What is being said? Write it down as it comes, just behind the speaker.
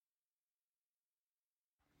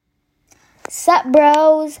Sup,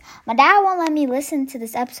 bros? My dad won't let me listen to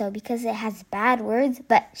this episode because it has bad words,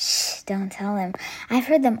 but shh, don't tell him. I've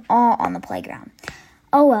heard them all on the playground.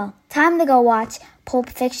 Oh well, time to go watch Pulp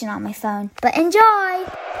Fiction on my phone, but enjoy!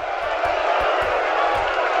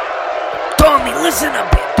 Tommy, listen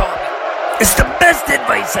up here, Tommy. It's the best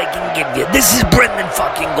advice I can give you. This is Brendan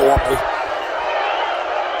fucking Gormley.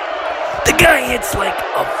 The guy hits like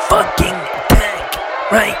a fucking tank,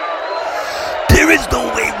 right? There is no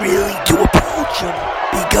way really to approach him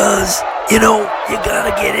because, you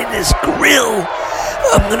gotta get in his grill.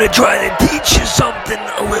 I'm gonna try to teach you something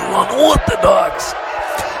a little unorthodox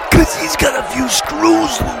because he's got a few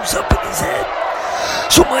screws loose up in his head.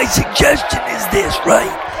 So my suggestion is this,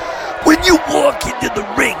 right? When you walk into the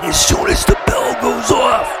ring, as soon as the bell goes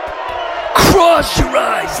off, cross your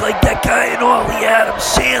eyes like that guy in all the Adam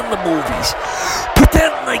Sandler movies.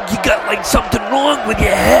 Pretend like you got like something wrong with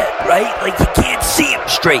your head, right? Like you can't see him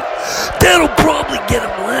straight. That'll probably get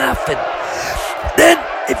him laughing. Then,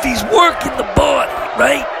 if he's working the body,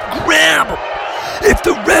 right, grab him. If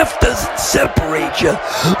the ref doesn't separate you,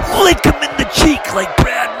 lick him in the cheek like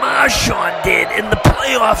Brad Marchand did in the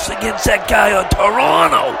playoffs against that guy on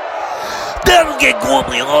Toronto. That'll get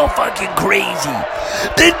Gormley all fucking crazy.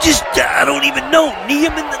 Then just, I don't even know, knee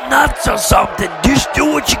him in the nuts or something. Just do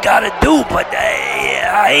what you gotta do, but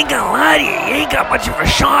I ain't gonna lie to you, you ain't got much of a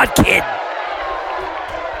shot, kid.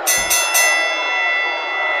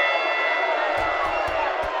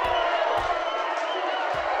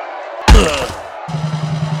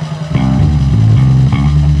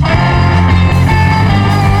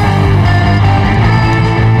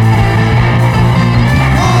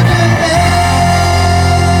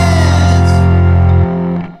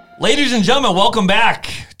 Ladies and gentlemen, welcome back.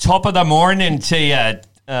 Top of the morning to you.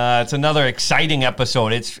 It's another exciting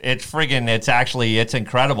episode. It's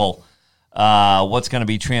incredible what's going to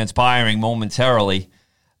be transpiring momentarily.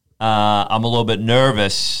 I'm a little bit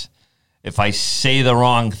nervous if I say the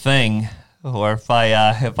wrong thing or if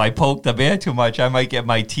I poke the bear too much, I might get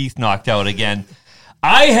my teeth knocked out again.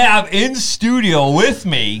 I have in studio with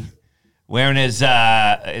me, wearing his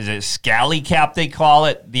is it scally cap they call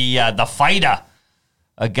it, the fighter.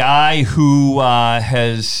 A guy who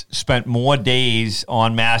has spent more days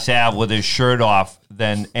on Mass Ave with his shirt off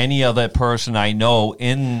than any other person I know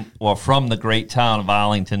in or from the great town of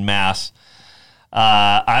Arlington, Mass.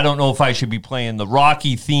 I don't know if I should be playing the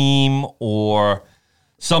Rocky theme or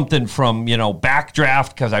something from, Backdraft,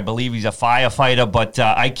 because I believe he's a firefighter. But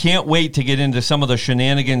I can't wait to get into some of the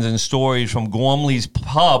shenanigans and stories from Gormley's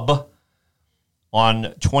Pub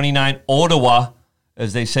on 29 Ottawa,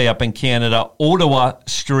 as they say up in Canada, Ottawa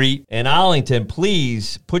Street in Arlington.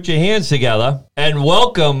 Please put your hands together and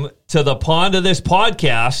welcome to the pond of this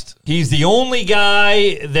podcast. He's the only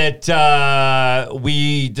guy that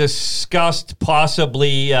we discussed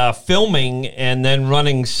possibly filming and then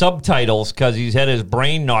running subtitles because he's had his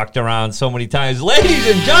brain knocked around so many times. Ladies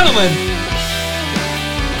and gentlemen,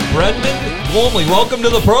 Brendan Gormley, welcome to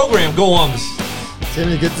the program. Go on.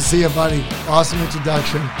 Timmy, good to see you, buddy. Awesome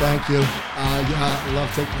introduction. Thank you. I love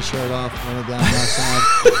taking the shirt off, running down my side.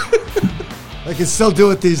 I can still do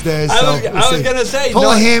it these days. I was going to say. Pull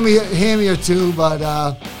a hammy or two, but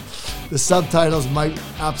the subtitles might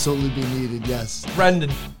absolutely be needed, yes. Brendan,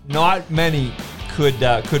 not many could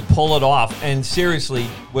pull it off. And seriously,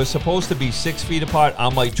 we're supposed to be 6 feet apart.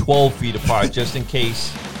 I'm like 12 feet apart, just in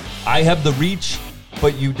case. I have the reach,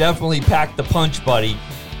 but you definitely packed the punch, buddy.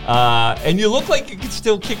 And you look like you could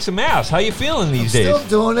still kick some ass. How you feeling these days?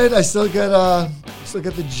 Still doing it. I still got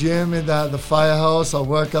the gym and the firehouse. I'll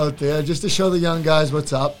work out there just to show the young guys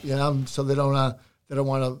what's up. So they don't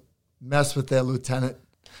want to mess with their lieutenant.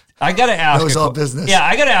 I gotta ask. Knows all business. Yeah,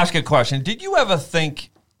 I gotta ask a question. Did you ever think,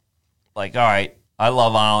 like, all right, I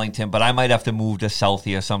love Arlington, but I might have to move to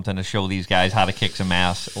Southie or something to show these guys how to kick some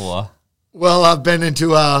ass? Or well, I've been into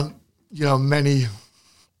many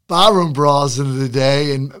barroom brawls into the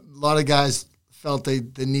day, and a lot of guys felt the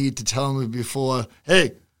need to tell me before,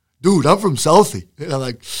 hey, dude, I'm from Southie. And I'm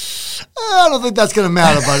like, I don't think that's going to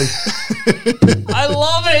matter, buddy. I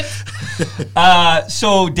love it.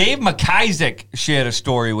 So Dave McIsaac shared a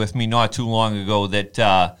story with me not too long ago that,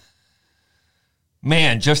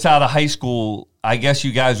 just out of high school, I guess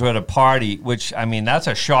you guys were at a party, which, that's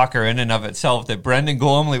a shocker in and of itself that Brendan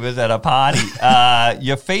Gormley was at a party.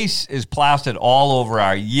 Your face is plastered all over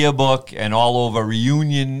our yearbook and all over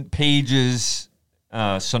reunion pages,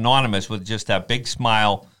 synonymous with just that big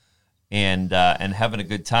smile and having a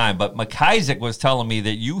good time. But McIsaac was telling me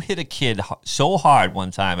that you hit a kid so hard one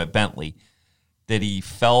time at Bentley that he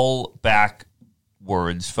fell back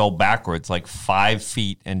words, fell backwards like 5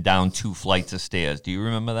 feet and down 2 flights of stairs. Do you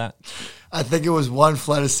remember that? I think it was one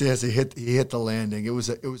flight of stairs. He hit the landing. It was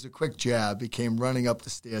a quick jab. He came running up the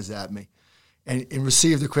stairs at me, and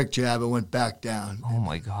received a quick jab and went back down. Oh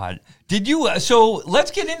my God! Did you? So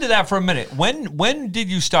let's get into that for a minute. When did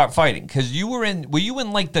you start fighting? Because were you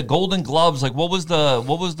in like the Golden Gloves? Like what was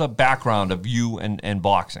the background of you and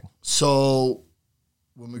boxing? So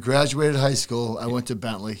when we graduated high school, I went to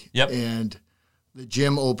Bentley. Yep. And the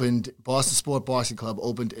gym opened. Boston Sport Boxing Club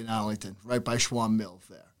opened in Arlington, right by Schwam Mill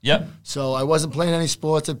there. Yep. So I wasn't playing any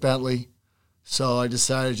sports at Bentley, so I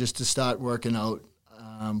decided just to start working out,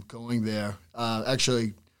 going there.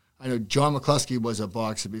 Actually, I know John McCluskey was a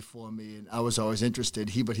boxer before me, and I was always interested.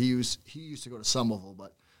 He used to go to Somerville,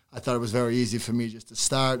 but I thought it was very easy for me just to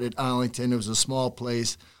start at Arlington. It was a small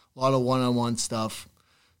place, a lot of one-on-one stuff.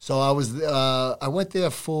 So I went there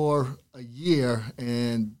for a year,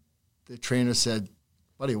 and the trainer said,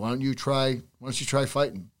 "Buddy, why don't you try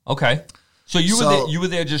fighting?" Okay. So you were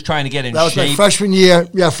there just trying to get in shape. That was my freshman year.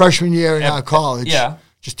 Yeah, freshman year in college. Yeah.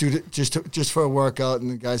 Just for a workout,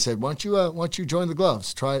 and the guy said, "Why don't you join the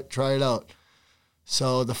Gloves? Try it out."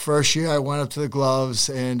 So the first year I went up to the Gloves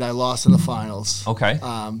and I lost in the finals. Okay.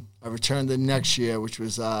 I returned the next year, which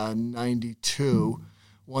was 92,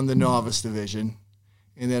 won the novice division,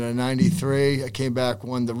 and then in 93 I came back,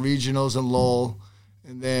 won the regionals in Lowell.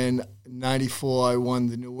 And then in 94, I won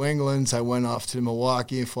the New Englands. I went off to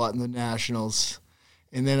Milwaukee and fought in the Nationals.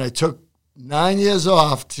 And then I took 9 years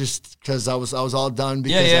off just because I was all done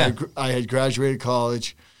because I had graduated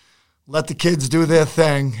college. Let the kids do their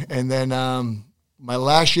thing. And then my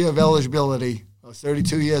last year of eligibility, I was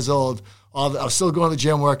 32 years old. I was still going to the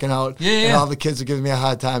gym working out. And all the kids were giving me a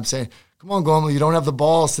hard time saying, "Come on, Gormley, you don't have the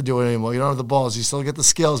balls to do it anymore. You don't have the balls. You still get the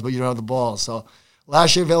skills, but you don't have the balls." So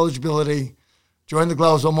last year of eligibility, joined the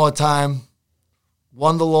Gloves one more time,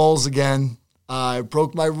 won the Lowells again. I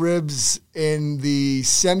broke my ribs in the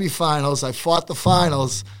semifinals. I fought the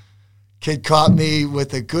finals. Kid caught me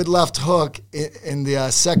with a good left hook in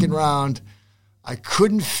the second round. I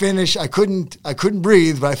couldn't finish. I couldn't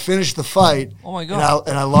breathe, but I finished the fight. Oh my God!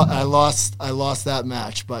 And I lost that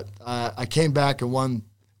match, but I came back and won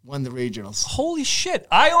the regionals. Holy shit!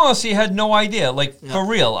 I honestly had no idea. Like for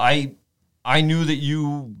real, I knew that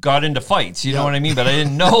you got into fights, you know what I mean? But I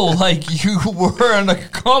didn't know, like, you were an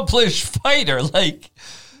accomplished fighter. Like,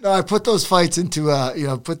 no, I put those fights into,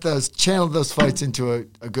 channeled those fights into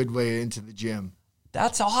a good way into the gym.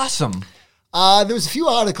 That's awesome. There was a few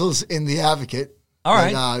articles in The Advocate. All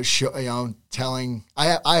right. Telling, I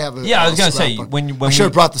have a I was going to say, when I should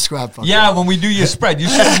have brought the scrapbook. Yeah, when we do your spread, you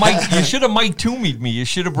should have Mike Toomied me. You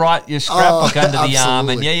should have brought your scrapbook under the arm.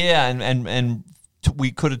 And and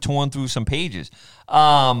we could have torn through some pages.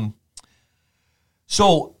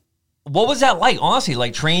 So what was that like, honestly,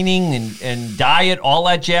 like training and diet, all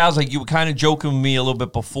that jazz? Like you were kind of joking with me a little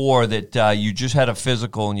bit before that you just had a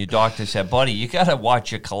physical and your doctor said, "Buddy, you got to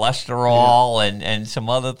watch your cholesterol and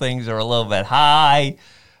some other things are a little bit high."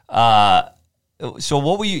 So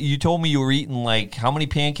what were you told me you were eating like how many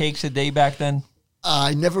pancakes a day back then?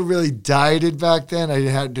 I never really dieted back then. I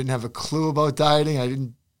didn't have a clue about dieting. I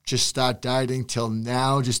didn't just start dieting till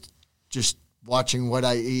now, just watching what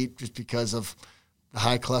I eat just because of the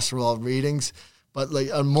high cholesterol readings. But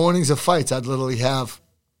like on mornings of fights, I'd literally have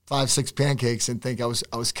 5-6 pancakes and think I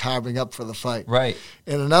was carving up for the fight. Right.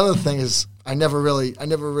 And another thing is I never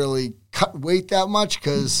really cut weight that much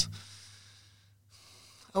because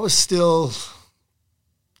I was still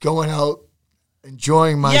going out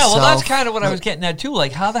enjoying myself. Yeah, well, that's kind of what I was getting at too.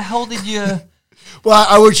 Like, how the hell did you? Well,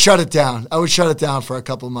 I would shut it down. I would shut it down for a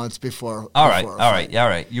couple of months before. All right.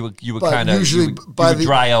 You would kind of usually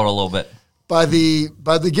dry out a little bit. By the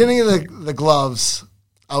beginning of the Gloves,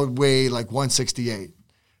 I would weigh like 168,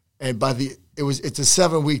 and it's a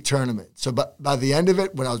 7-week tournament. So by the end of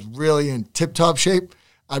it, when I was really in tip-top shape,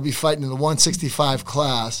 I'd be fighting in the 165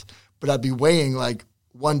 class, but I'd be weighing like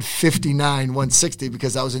 159, 160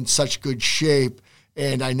 because I was in such good shape.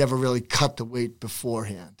 And I never really cut the weight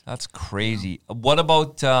beforehand. That's crazy. What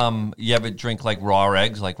about you ever drink like raw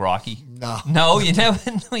eggs, like Rocky? No, you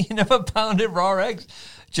never pounded raw eggs.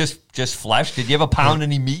 Just flesh. Did you ever pound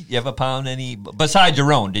any meat? You ever pound any besides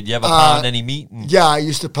your own? Did you ever pound any meat? Yeah, I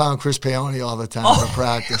used to pound Chris Paoni all the time for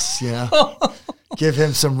practice. You know, give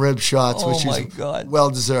him some rib shots, which is well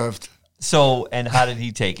deserved. So, and how did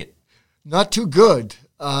he take it? Not too good.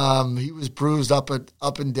 He was bruised up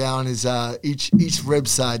and down his each rib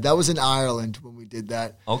side. That was in Ireland when we did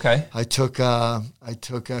that. Okay. I took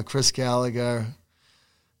Chris Gallagher,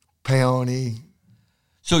 Paoni.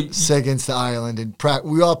 say against the Ireland, and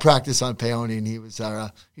we all practiced on Peony, and he was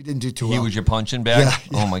he didn't do too well. He was your punching bag?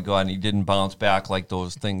 Yeah. Oh, my God, and he didn't bounce back like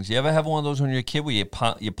those things. You ever have one of those when you were a kid where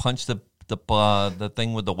you punch the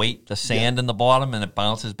thing with the weight, the sand in the bottom, and it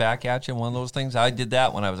bounces back at you? One of those things? I did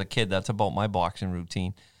that when I was a kid. That's about my boxing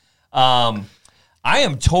routine. I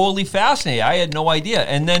am totally fascinated. I had no idea.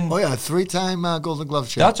 And then, 3-time Golden Glove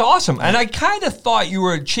champ. That's awesome. And I kind of thought you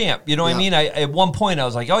were a champ. You know what I mean? At one point, I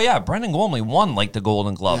was like, oh, yeah, Brendan Gormley won, like, the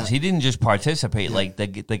Golden Gloves. Yeah. He didn't just participate. Like, the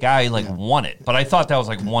guy, won it. But I thought that was,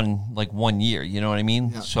 like, one year. You know what I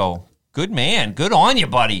mean? Yeah. So, good man. Good on you,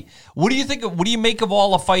 buddy. What do you think? What do you make of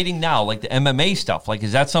all the fighting now, like the MMA stuff? Like,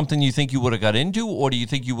 is that something you think you would have got into, or do you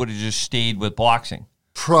think you would have just stayed with boxing?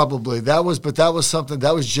 Probably that was something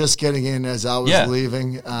that was just getting in as I was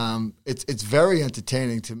leaving. It's very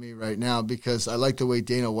entertaining to me right now because I like the way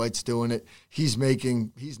Dana White's doing it. He's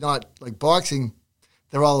not like boxing.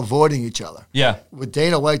 They're all avoiding each other. Yeah. With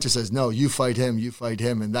Dana White just says, no, you fight him,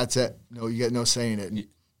 and that's it. No, you get no say in it. And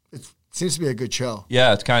it seems to be a good show.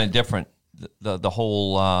 Yeah, it's kind of different. The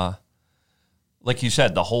whole. Like you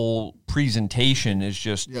said, the whole presentation is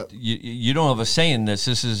just you don't have a say in this.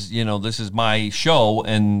 This is my show,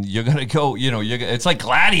 and you're gonna go. It's like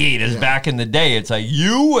gladiators back in the day. It's like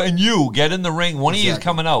you and you get in the ring. One of you is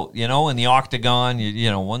coming out. In the octagon.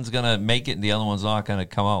 One's gonna make it, and the other one's not gonna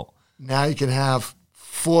come out. Now you can have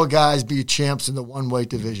 4 guys be champs in the one weight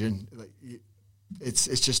division.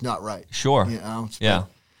 It's just not right. Sure.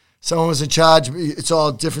 Someone was in charge. It's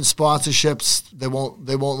all different sponsorships. They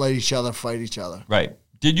won't let each other fight each other. Right.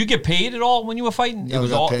 Did you get paid at all when you were fighting? Never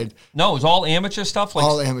got paid. No, it was all amateur stuff.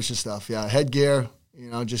 All amateur stuff. Yeah, headgear.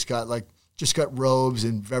 Just got robes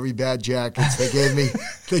and very bad jackets. They gave me.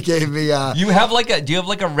 You have do you have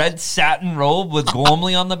like a red satin robe with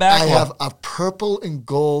Gormley on the back? I have a purple and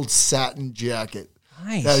gold satin jacket.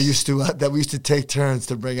 Nice. That we used to take turns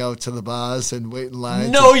to bring out to the bars and wait in line.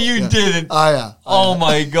 No, you didn't. Oh yeah. Oh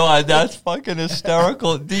my God, that's fucking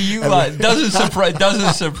hysterical.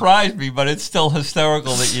 Doesn't surprise me, but it's still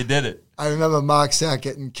hysterical that you did it. I remember Mark Sack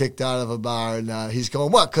getting kicked out of a bar, and he's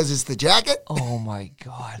going, "What? Because it's the jacket?" Oh my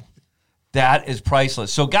God, that is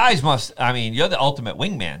priceless. So guys you're the ultimate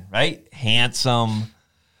wingman, right? Handsome,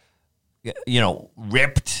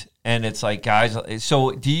 ripped. And it's like, guys,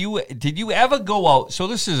 so did you ever go out? So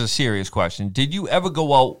this is a serious question. Did you ever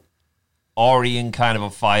go out already in kind of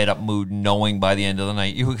a fired up mood, knowing by the end of the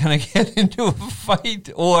night you were going to get into a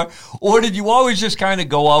fight? Or did you always just kind of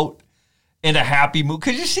go out in a happy mood?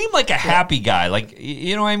 Because you seem like a happy guy. Like,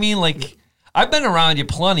 you know what I mean? Like, I've been around you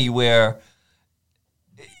plenty where,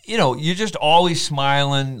 you're just always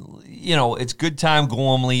smiling. It's good time,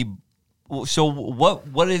 Gormley. So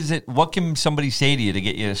what is it? What can somebody say to you to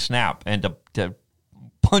get you to snap and to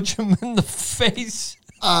punch him in the face?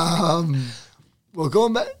 Well,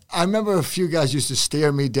 going back, I remember a few guys used to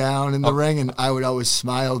stare me down in the ring, and I would always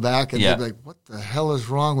smile back, and they'd be like, "What the hell is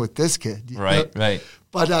wrong with this kid?" Right.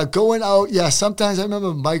 But going out, sometimes I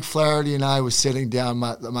remember Mike Flaherty and I was sitting down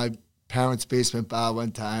my parents' basement bar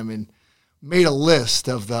one time and made a list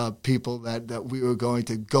of the people that we were going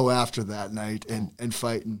to go after that night and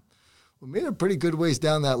fight. And we made a pretty good ways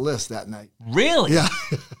down that list that night. Really? Yeah.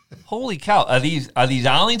 Holy cow. Are these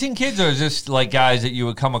Arlington kids, or is this like guys that you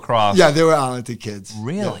would come across? Yeah, they were Arlington kids.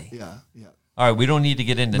 Really? Yeah. All right, we don't need to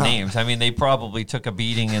get into names. I mean, they probably took a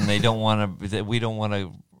beating, and we don't want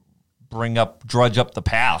to drudge up the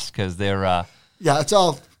past because they're it's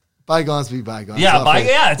all bygones be bygones. Yeah,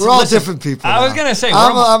 we're all different people. I was gonna say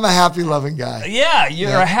I'm a happy, loving guy. Yeah,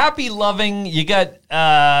 you're a happy, loving. You got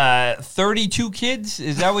 32 kids.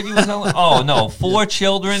 Is that what you were telling? Oh no, 4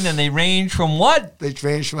 children, and they range from what? They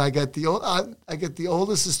range from I get the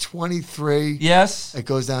oldest is 23. Yes, it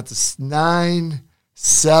goes down to 9,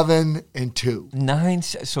 7, and 2. 9.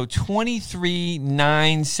 So 23,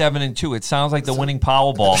 9, 7, and 2. It sounds like the winning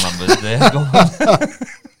Powerball numbers.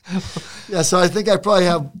 Yeah, so I think I probably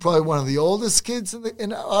have one of the oldest kids out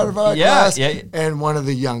of our class, and one of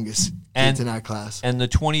the youngest kids in our class. And the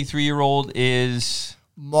 23-year-old is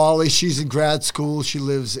Molly. She's in grad school. She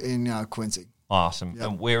lives in Quincy. Awesome. Yep.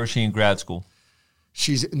 And where is she in grad school?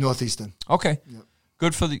 She's at Northeastern. Okay. Yep.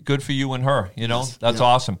 Good for you and her. That's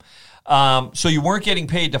awesome. So you weren't getting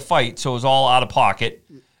paid to fight, so it was all out of pocket.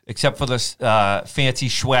 Except for this fancy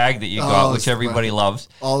swag that you got, which everybody loves.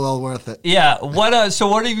 All well worth it. Yeah. So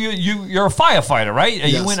what have you're a firefighter, right? Are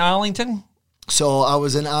you in Arlington? So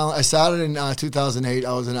I started in 2008.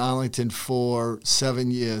 I was in Arlington for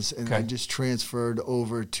 7 years, and I just transferred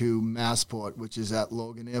over to Massport, which is at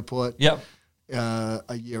Logan Airport. Yep.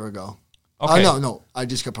 A year ago. Okay. No. I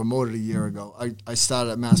just got promoted a year ago. I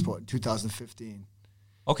started at Massport in 2015.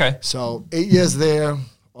 Okay. So 8 years there,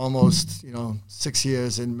 almost 6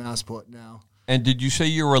 years in Massport now. And did you say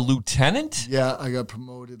you were a lieutenant? Yeah, I got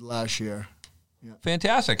promoted last year. Yeah.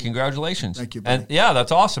 Fantastic. Congratulations. Thank you, buddy. And yeah,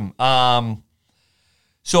 that's awesome.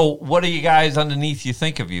 So what do you guys underneath you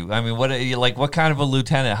think of you? I mean, what are you like? What kind of a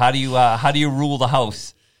lieutenant? How do you rule the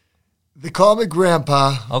house? They call me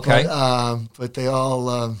Grandpa. Okay. But they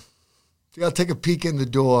all take a peek in the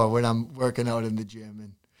door when I'm working out in the gym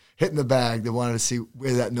and hitting the bag. They wanted to see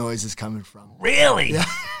where that noise is coming from. Really? Yeah.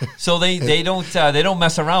 So they don't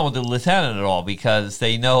mess around with the lieutenant at all because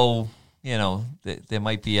they know there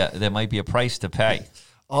might be a price to pay.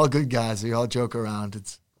 All good guys. We all joke around.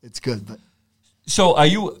 It's good. But so are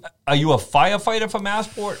you a firefighter for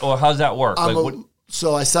Massport, or how's that work?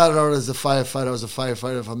 So I started out as a firefighter. I was a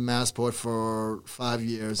firefighter for Massport for 5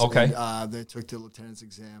 years. Okay. And, then took the lieutenant's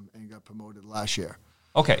exam and got promoted last year.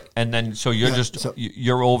 Okay, and then so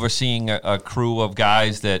you're overseeing a crew of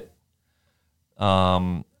guys that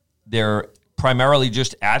they're primarily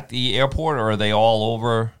just at the airport, or are they all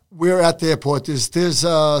over? We're at the airport. There's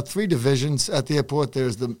 3 divisions at the airport.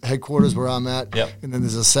 There's the headquarters where I'm at, Yep. And then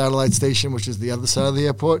there's a satellite station, which is the other side of the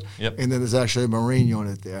airport, Yep. And then there's actually a marine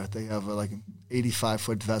unit there. They have like an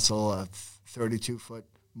 85-foot vessel, a 32-foot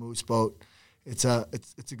moose boat. It's a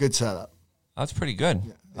good setup. That's pretty good.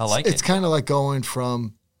 Yeah. I like it. It's kind of like going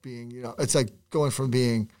from being, it's like going from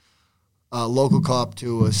being a local cop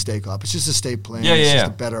to a state cop. It's just a state plan. Yeah, it's yeah.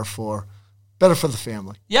 just better for the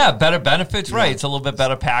family. Yeah, better benefits, Yeah. right? It's a little bit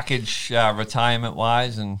better package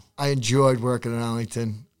retirement-wise. And I enjoyed working in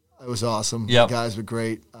Arlington. It was awesome. Yep. The guys were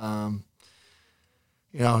great.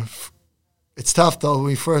 It's tough, though. When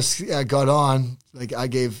we first got on, like I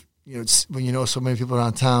gave, when so many people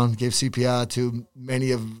around town, gave CPR to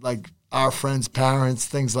many of, like, our friends' parents,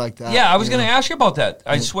 things like that. yeah, I was going to ask you about that.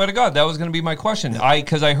 I swear to God, that was going to be my question.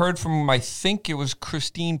 Because I heard from, I think it was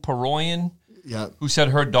Christine Peroyan, Yeah. who said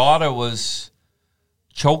her daughter was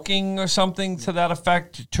choking or something to that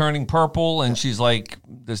effect, turning purple, and she's like,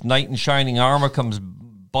 this knight in shining armor comes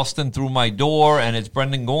busting through my door, and it's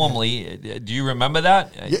Brendan Gormley. Do you remember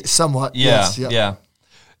that? Yeah, somewhat. Yeah, Yes, yeah.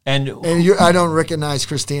 And I don't recognize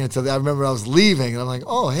Christine until I remember I was leaving, and I'm like,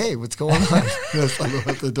 oh, hey, what's going on? Yes, I go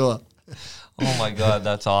out the door. oh my God,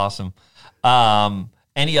 that's awesome.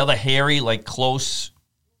 Any other hairy, like close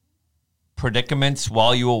predicaments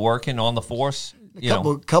while you were working on the force?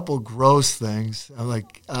 Couple gross things. I'm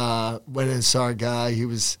like, went in and saw a guy. He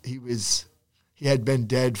had been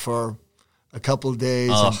dead for a couple of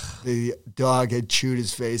days. And the dog had chewed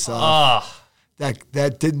his face off.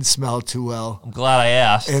 That didn't smell too well. I'm glad I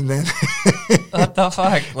asked. And then what the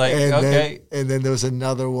fuck? Like, okay. And then there was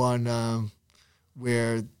another one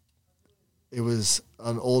where it was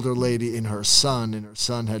an older lady and her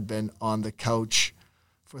son had been on the couch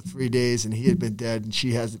for 3 days, and he had been dead, and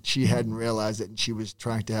she hadn't realized it, and she was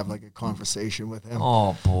trying to have like a conversation with him.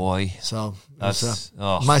 Oh boy. So That's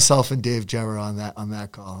myself and Dave Jemmer on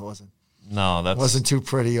that call. It wasn't too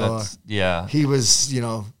pretty. Or yeah. He was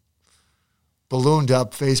ballooned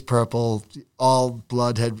up, face purple. All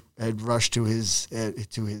blood had rushed to his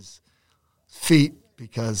feet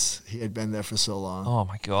because he had been there for so long. Oh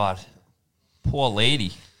my God. Poor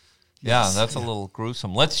lady. Yeah, that's a little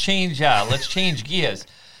gruesome. Let's change gears.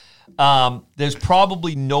 There's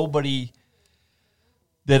probably nobody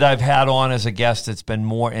that I've had on as a guest that's been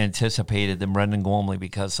more anticipated than Brendan Gormley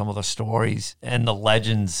because some of the stories and the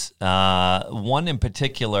legends. One in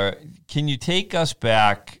particular, can you take us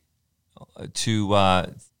back to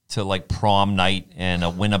like prom night and a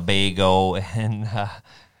Winnebago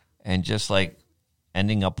and just like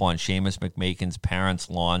ending up on Seamus McMakin's parents'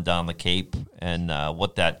 lawn down the Cape and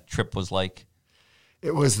what that trip was like?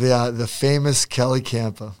 It was the famous Kelly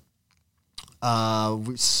camper.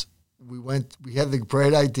 We went. We had the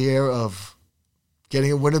great idea of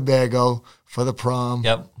getting a Winnebago for the prom.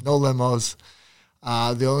 Yep. No limos.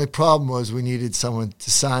 The only problem was we needed someone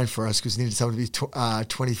to sign for us because we needed someone to be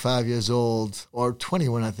 25 years old or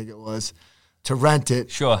 21, I think it was, to rent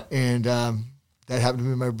it. Sure. And that happened to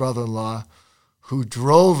be my brother-in-law, who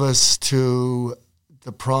drove us to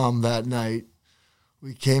the prom that night.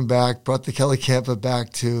 We came back, brought the Kelly camper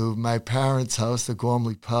back to my parents' house, the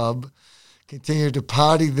Gormley pub, continued to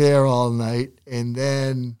party there all night, and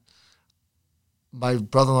then my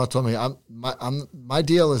brother-in-law told me, my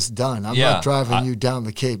deal is done. I'm not driving you down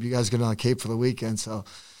the Cape. You guys go down the Cape for the weekend. So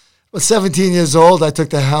I was 17 years old. I took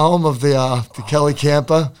the helm of the Kelly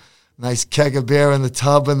camper. Nice keg of beer in the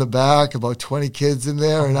tub in the back, about 20 kids in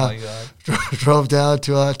there, and drove down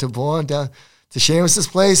to Bourne, down to Seamus's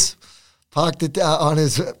place, parked it on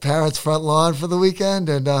his parents' front lawn for the weekend,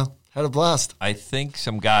 and Had a blast. I think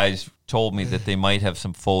some guys told me that they might have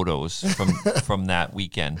some photos from that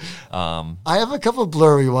weekend. I have a couple of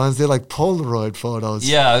blurry ones. They're like Polaroid photos.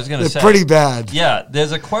 Yeah, I was going to say. They're pretty bad. Yeah,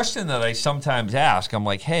 there's a question that I sometimes ask. I'm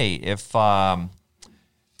like, hey, if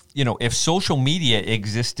social media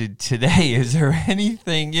existed today, is there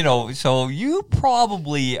anything, so you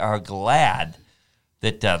probably are glad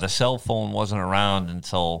that the cell phone wasn't around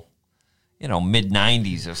until,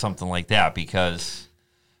 mid-'90s or something like that, because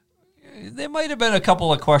there might have been a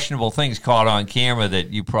couple of questionable things caught on camera that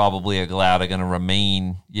you probably are glad are going to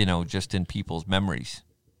remain, just in people's memories.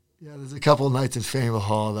 Yeah, there's a couple of nights in Faneuil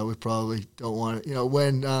Hall that we probably don't want to,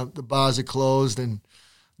 when the bars are closed and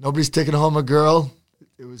nobody's taking home a girl,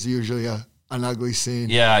 it was usually an ugly scene.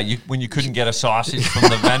 Yeah, when you couldn't get a sausage from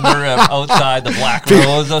the vendor outside the Black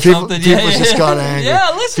Rose or something. People just got angry.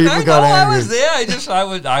 Yeah, listen, people I know I was there.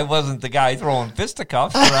 I wasn't the guy throwing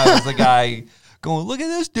fisticuffs, but I was the guy going, look at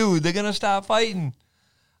this dude. They're going to stop fighting.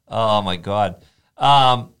 Oh, my God.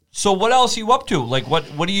 So what else are you up to? Like, what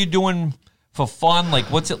are you doing for fun? Like,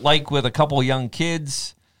 what's it like with a couple of young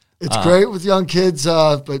kids? It's great with young kids,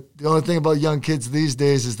 but the only thing about young kids these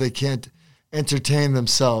days is they can't entertain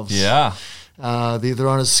themselves. Yeah. They're either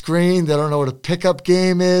on a screen, they don't know what a pickup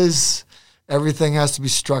game is. Everything has to be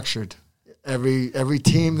structured. Every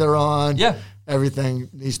team they're on, everything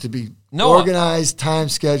needs to be organized, time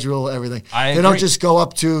schedule, everything. They don't just go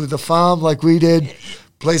up to the farm like we did,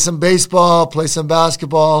 play some baseball, play some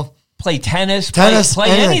basketball. Play tennis, play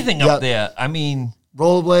anything up there. I mean,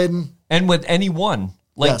 rollerblading. And with anyone.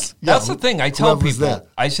 Like, that's the thing. I tell people,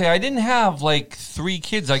 I say, I didn't have like 3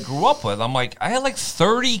 kids I grew up with. I'm like, I had like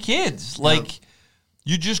 30 kids. Like,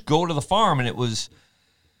 you just go to the farm and it was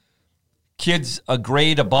kids a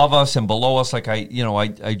grade above us and below us. Like,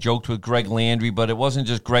 I joked with Greg Landry, but it wasn't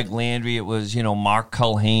just Greg Landry. It was, Mark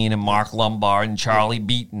Culhane and Mark Lombard and Charlie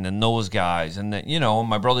Beaton and those guys. And then,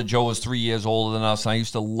 my brother Joe was 3 years older than us. And I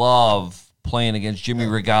used to love playing against Jimmy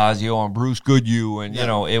Regazio and Bruce Goodhue. And,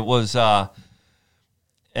 it was,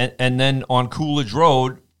 and then on Coolidge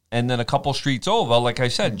Road, and then a couple streets over, like I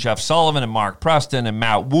said, Jeff Sullivan and Mark Preston and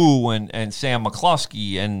Matt Wu and Sam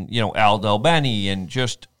McCluskey and, Al Del Benny and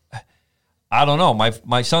just, I don't know.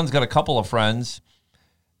 My son's got a couple of friends,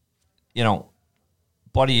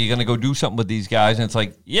 buddy, you're going to go do something with these guys. And it's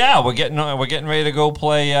like, yeah, we're getting ready to go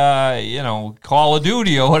play, Call of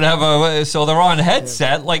Duty or whatever. So they're on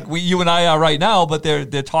headset like you and I are right now, but they're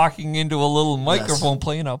talking into a little microphone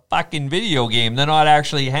playing a fucking video game. They're not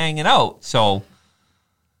actually hanging out. So.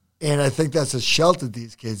 And I think that's a shelter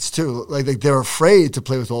these kids too. Like they're afraid to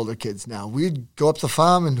play with older kids now. We'd go up the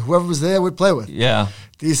farm and whoever was there we'd play with. Yeah.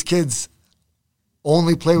 These kids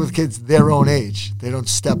only play with kids their own age. They don't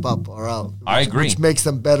step up or out. I agree. Which makes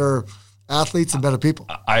them better athletes and better people.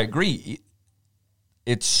 I agree.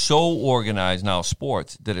 It's so organized now,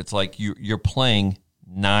 sports, that it's like you're playing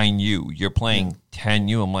 9U. You're playing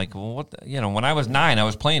 10U. I'm like, well, what? When I was 9, I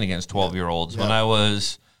was playing against 12-year-olds. When I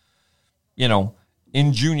was,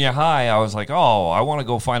 in junior high, I was like, oh, I want to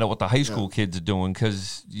go find out what the high school kids are doing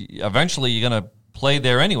because eventually you're going to play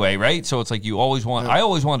there anyway, right? So it's like I always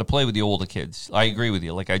wanted to play with the older kids. I agree with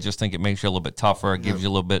you. Like, I just think it makes you a little bit tougher. It gives you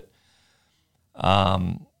a little bit,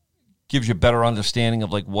 gives you a better understanding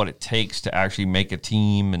of like what it takes to actually make a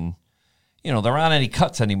team. And, there aren't any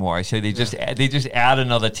cuts anymore. I say they just add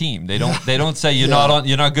another team. They don't say you're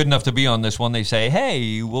not good enough to be on this one. They say,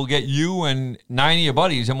 hey, we'll get you and 9 of your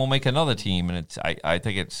buddies and we'll make another team. And I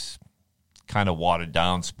think it's kind of watered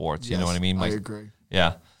down sports. You know what I mean? Like, I agree.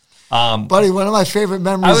 Yeah. Buddy, one of my favorite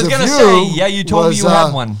memories of you. I was going to say, you told me you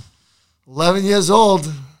had one. 11 years old,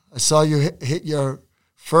 I saw you hit your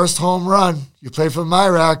first home run. You played for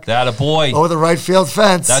Myrack. That a boy. Over the right field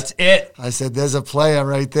fence. That's it. I said, there's a player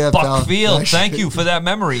right there, Buck Field. Thank you for that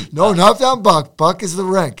memory. No, not down Buck. Buck is the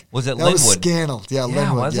rink. Was it that Linwood? Was Scannell. Yeah,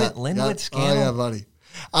 Linwood. Was it Linwood, Scannell? Oh, yeah, buddy.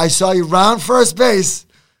 I saw you round first base.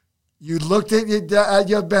 You looked at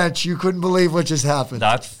your bench. You couldn't believe what just happened.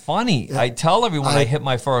 That's funny. Yeah. I tell everyone I hit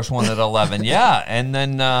my first one at 11. Yeah, and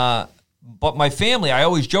then, but my family, I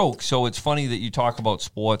always joke. So it's funny that you talk about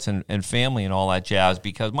sports and family and all that jazz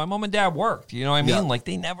because my mom and dad worked. You know what I mean? Yeah. Like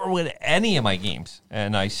they never were at any of my games.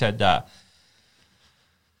 And I said,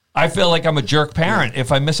 I feel like I'm a jerk parent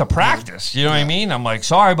if I miss a practice. You know what I mean? I'm like,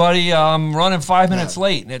 sorry, buddy, I'm running 5 minutes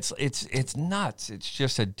late, and it's nuts. It's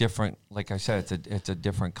just a different, like I said, it's a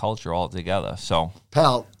different culture altogether. So,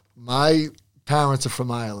 pal, my parents are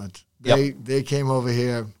from Ireland. They came over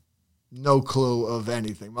here, no clue of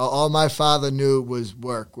anything. All my father knew was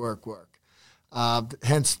work, work, work.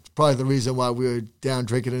 Hence, probably the reason why we were down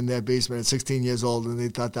drinking in their basement at 16 years old, and they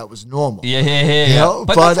thought that was normal. Yeah.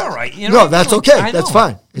 But that's all right. No, that's okay. That's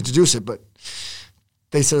fine. Introduce it, but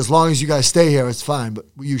they said as long as you guys stay here, it's fine. But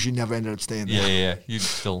we usually never ended up staying there. Yeah. You'd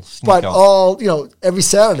still sneak But out. every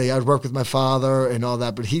Saturday I'd work with my father and all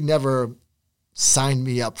that, but he never signed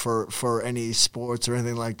me up for any sports or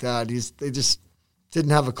anything like that. They just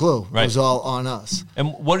didn't have a clue. Right. It was all on us.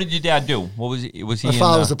 And what did your dad do? What was he? My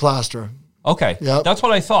father was a plasterer. Okay. Yep. That's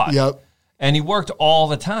what I thought. Yep. And he worked all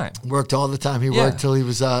the time. Worked all the time. He worked till he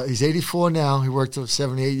was, he's 84 now. He worked till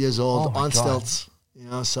 78 years old on stilts.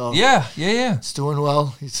 So Yeah. it's doing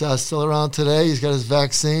well. He's still around today. He's got his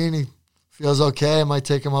vaccine. He feels okay. I might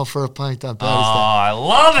take him out for a pint on Patty's Day. I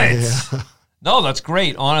love it. Yeah. No, that's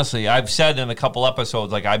great. Honestly, I've said in a couple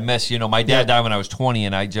episodes, like I miss, my dad died when I was 20,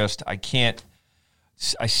 and I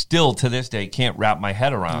still to this day can't wrap my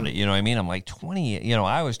head around it. You know what I mean? I'm like 20,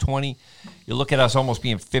 I was 20. You look at us almost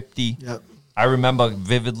being 50. Yep. I remember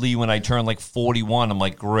vividly when I turned like 41, I'm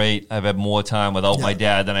like, great, I've had more time without my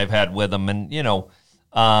dad than I've had with him. And,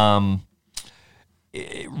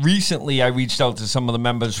 recently I reached out to some of the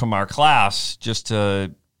members from our class just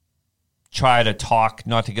to try to talk,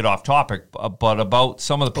 not to get off topic, but about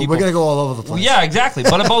some of the people. We're going to go all over the place. Yeah, exactly.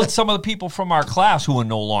 But about some of the people from our class who are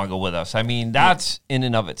no longer with us. I mean, that's in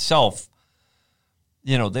and of itself,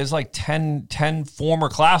 there's like 10 former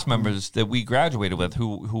class members that we graduated with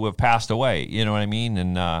who have passed away. You know what I mean?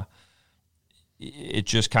 And it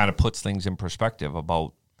just kind of puts things in perspective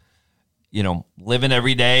about, living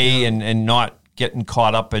every day and not getting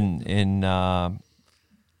caught up in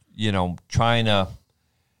trying to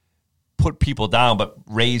put people down, but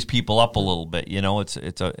raise people up a little bit.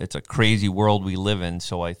 It's a crazy world we live in.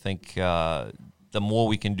 So I think the more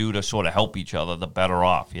we can do to sort of help each other, the better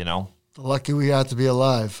off. The lucky we are to be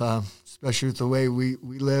alive, especially with the way we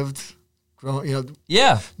lived.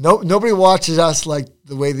 Nobody watches us like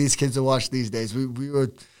the way these kids are watched these days. We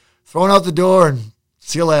were thrown out the door and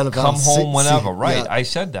see you later. Come home whenever, right? Yeah. I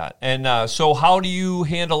said that. And so how do you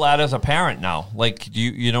handle that as a parent now? Like, do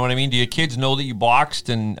you know what I mean? Do your kids know that you boxed?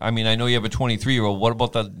 And, I mean, I know you have a 23-year-old. What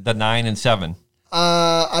about the 9 and 7?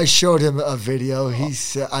 I showed him a video.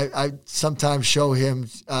 I sometimes show him,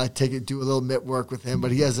 do a little mitt work with him,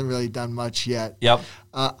 but he hasn't really done much yet. Yep.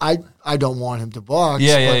 I don't want him to box.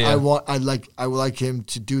 Yeah. I would like him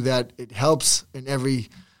to do that. It helps in every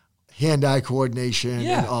hand-eye coordination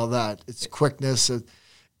and all that. It's quickness. It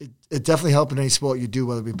definitely helps in any sport you do,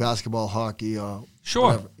 whether it be basketball, hockey, or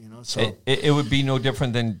whatever. So it would be no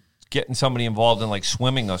different than getting somebody involved in like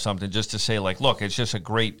swimming or something, just to say like, look, it's just a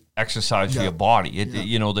great exercise for your body.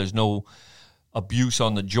 There's no abuse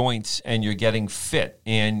on the joints, and you're getting fit,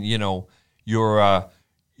 and your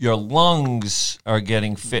lungs are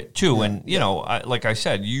getting fit too. And like I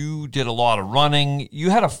said, you did a lot of running. You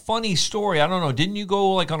had a funny story. I don't know. Didn't you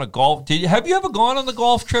go like on a golf? Have you ever gone on the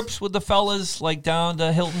golf trips with the fellas, like down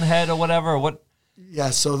to Hilton Head or whatever? Or what?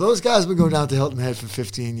 Yeah, so those guys been going down to Hilton Head for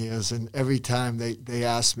 15 years, and every time they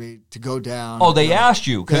asked me to go down. Oh, they asked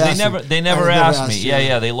you, because they never asked me. You.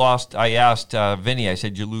 Yeah, they lost. I asked Vinny. I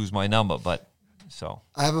said, you lose my number, but so.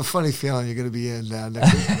 I have a funny feeling you're going to be in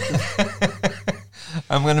next week.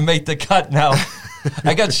 I'm going to make the cut now.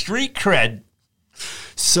 I got street cred.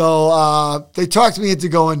 So they talked me into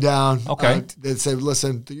going down. Okay. They said,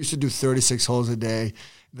 listen, you should do 36 holes a day.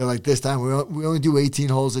 They're like, this time we only do 18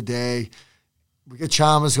 holes a day. We get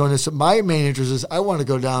Chalmers going. So my main interest is I want to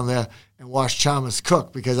go down there and watch Chalmers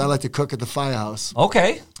cook, because I like to cook at the firehouse.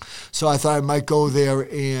 Okay. So I thought I might go there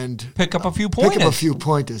and pick up a few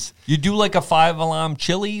pointers. You do like a 5-alarm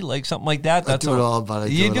chili, like something like that? I do it all,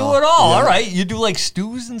 but you do it all. All right. You do like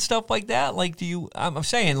stews and stuff like that? Like, I'm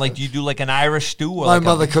saying, like, do you do like an Irish stew? Or my like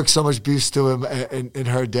mother cooked so much beef stew in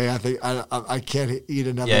her day. I think I can't eat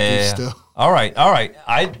another beef stew. All right.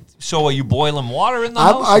 So are you boiling water in the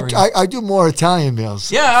house? I do more Italian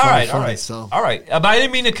meals. Yeah, all right. All right. But I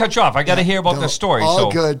didn't mean to cut you off. I got to hear about the story.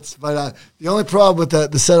 All good. But the only problem with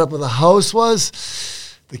the setup of the house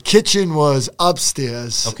was the kitchen was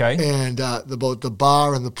upstairs. Okay. And the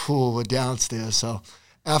bar and the pool were downstairs. So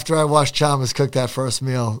after I watched Chalmers cook that first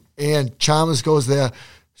meal, and Chalmers goes there,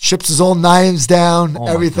 ships his own knives down,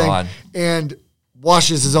 everything, my God. And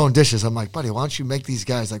washes his own dishes. I'm like, buddy, why don't you make these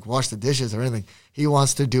guys like wash the dishes or anything? He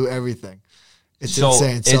wants to do everything. It's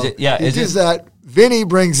insane. So he does that. Vinny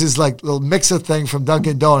brings his like little mixer thing from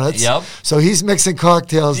Dunkin' Donuts. Yep. So he's mixing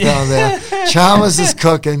cocktails down there. Chalmers is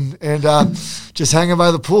cooking and just hanging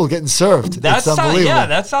by the pool getting served. That's unbelievable.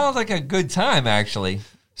 That sounds like a good time, actually.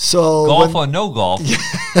 So golf or no golf?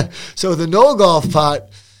 So the no golf part,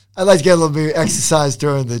 I like to get a little bit of exercise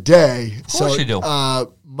during the day. Of course you do.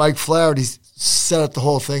 Mike Flaherty set up the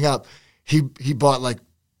whole thing up, he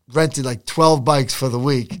rented like 12 bikes for the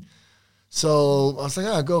week. So I was like,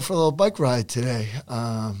 I'll go for a little bike ride today.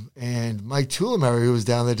 And Mike Tulamary, who was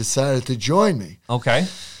down there, decided to join me. Okay.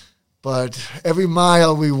 But every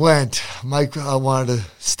mile we went, Mike wanted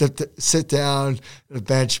to sit down at a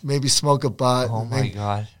bench, maybe smoke a butt. Oh, my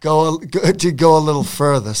God. Go a little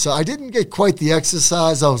further. So I didn't get quite the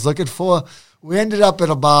exercise I was looking for. We ended up at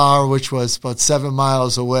a bar, which was about 7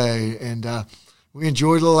 miles away, and we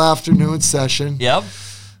enjoyed a little afternoon session. Yep.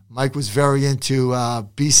 Mike was very into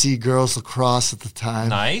BC girls lacrosse at the time.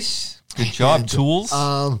 Nice. Good job. And, Tools.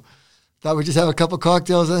 Thought we'd just have a couple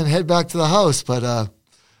cocktails and then head back to the house, but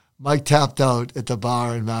Mike tapped out at the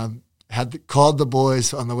bar and called the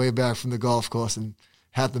boys on the way back from the golf course and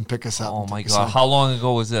had them pick us up. Oh, my God. How long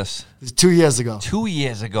ago was this? It was 2 years ago. 2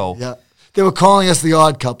 years ago. Yeah. They were calling us the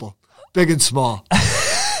odd couple, big and small.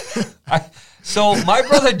 So my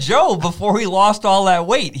brother Joe, before he lost all that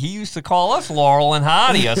weight, he used to call us Laurel and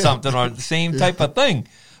Hardy or something, or the same type of thing.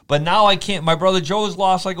 But now I can't. My brother Joe has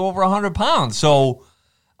lost like over 100 pounds, so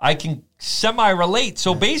I can semi-relate.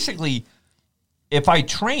 So basically, if I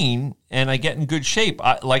train and I get in good shape,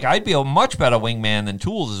 I'd be a much better wingman than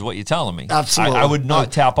Tools, is what you're telling me. Absolutely. I would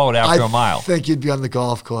not tap out after a mile. I think you'd be on the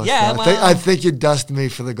golf course. Yeah, I think you'd dust me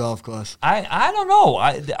for the golf course. I don't know.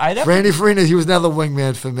 Randy Farina, he was another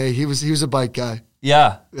wingman for me. He was a bike guy.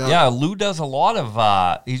 Yeah. Lou does a lot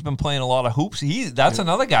of. He's been playing a lot of hoops. That's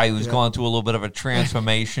another guy who's gone through a little bit of a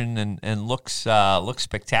transformation and looks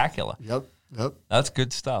spectacular. Yep. That's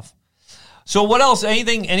good stuff. So what else?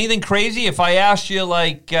 Anything crazy? If I asked you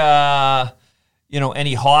like,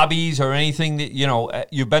 any hobbies or anything that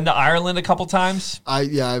you've been to Ireland a couple times?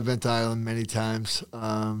 I've been to Ireland many times.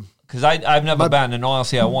 Because I've never been, and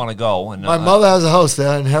honestly, I want to go. And my mother has a house there.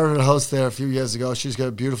 I inherited a house there a few years ago. She's got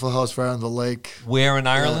a beautiful house right on the lake. Where in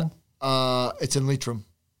Ireland? It's in Leitrim.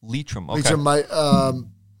 Leitrim. Okay.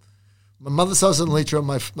 Leitrim. My mother's house is in Leitrim.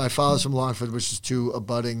 My father's from Longford, which is two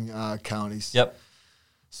abutting counties. Yep.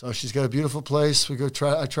 So she's got a beautiful place.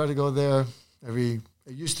 I try to go there it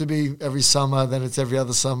used to be every summer, then it's every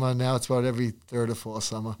other summer. Now it's about every third or fourth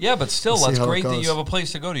summer. Yeah, but still, that's great that you have a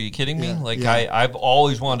place to go to. Are you kidding me? Yeah, I've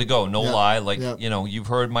always wanted to go, no lie. You've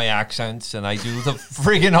heard my accents, and I do the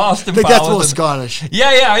friggin' Austin I think Powers. that's a little Scottish.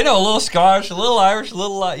 Yeah, I know. A little Scottish, a little Irish, a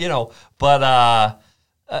little, but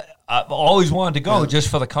I've always wanted to go just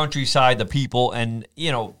for the countryside, the people, and,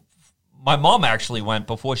 my mom actually went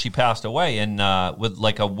before she passed away, and with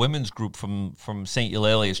like a women's group from St.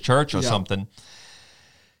 Eulalia's Church or something.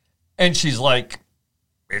 And she's like,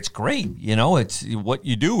 it's great. It's what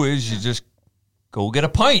you do is you just go get a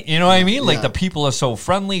pint. You know what I mean? Like the people are so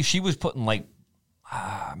friendly. She was putting like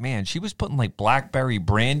blackberry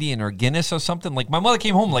brandy in her Guinness or something. Like my mother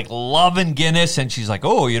came home like loving Guinness, and she's like,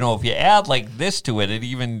 oh, if you add like this to it, it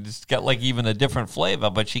even just got like even a different flavor.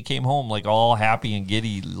 But she came home like all happy and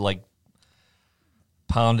giddy, like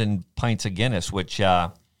pounding pints of Guinness, which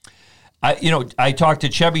I talked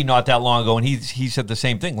to Chevy not that long ago, and he said the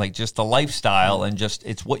same thing, like just the lifestyle and just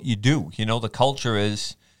it's what you do. The culture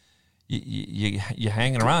is you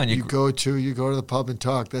hanging around. You go to the pub and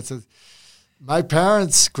talk. My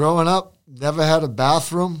parents growing up never had a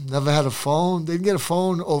bathroom, never had a phone. They didn't get a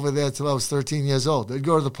phone over there until I was 13 years old. They'd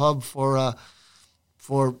go to the pub for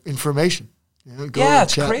information.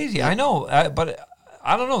 It's crazy. Yeah. I know, but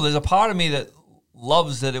I don't know. There's a part of me that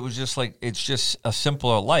loves that it was just like it's just a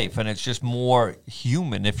simpler life, and it's just more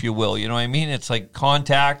human, if you will. You know what I mean? It's like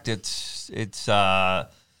contact. It's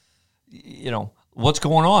what's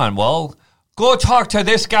going on? Well, go talk to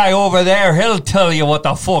this guy over there. He'll tell you what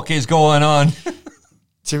the fuck is going on.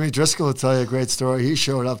 Timmy Driscoll will tell you a great story. He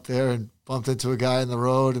showed up there and bumped into a guy on the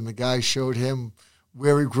road, and the guy showed him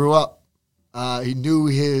where he grew up. He knew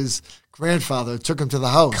his grandfather. Took him to the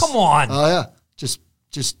house. Come on. Oh yeah,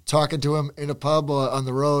 just talking to him in a pub or on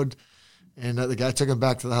the road, and the guy took him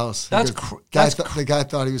back to the house. The guy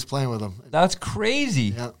thought he was playing with him. That's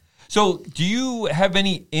crazy. Yeah. So do you have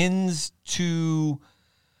any ins to,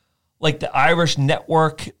 like, the Irish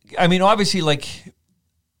network? I mean, obviously, like,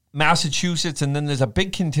 Massachusetts, and then there's a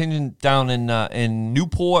big contingent down in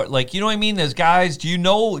Newport. Like, you know what I mean? There's guys. Do you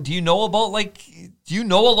know about, like, do you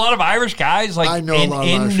know a lot of Irish guys, like, in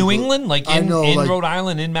New England, like in Rhode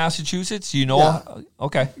Island, in Massachusetts? You know, yeah.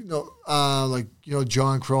 Okay.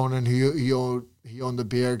 John Cronin. He owned the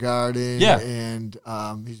beer garden. Yeah, and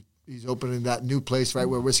he's opening that new place right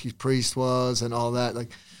where Whiskey Priest was and all that.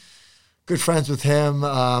 Like, good friends with him.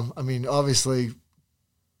 I mean, obviously,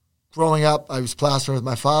 growing up, I was plastering with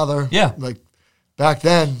my father. Yeah, like back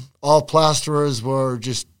then, all plasterers were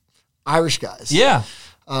just Irish guys. Yeah.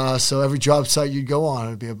 So every job site you'd go on,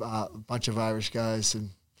 it'd be a bunch of Irish guys,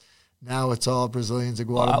 and now it's all Brazilians and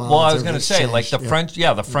Guatemalans. Well, I was going to say, like the French.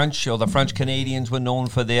 French or the French Canadians were known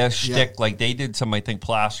for their shtick. Like they did some, I think,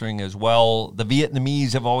 plastering as well. The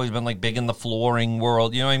Vietnamese have always been like big in the flooring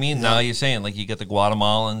world. You know what I mean? Yeah. Now you're saying like you get the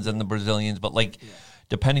Guatemalans and the Brazilians, but like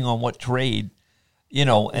depending on what trade, you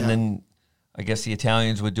know, and then I guess the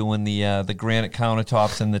Italians were doing the granite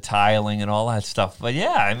countertops and the tiling and all that stuff. But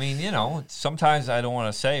yeah, I mean, you know, sometimes I don't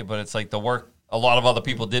want to say, but it's like the work a lot of other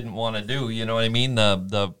people didn't want to do. You know what I mean?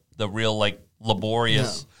 The real like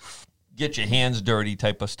laborious, get your hands dirty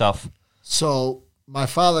type of stuff. So my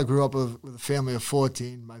father grew up with a family of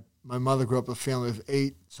 14. My mother grew up with a family of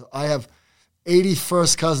 8. So I have 80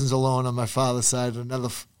 first cousins alone on my father's side, and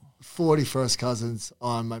another 40 first cousins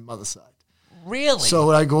on my mother's side. Really? So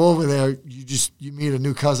when I go over there, you meet a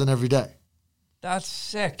new cousin every day. That's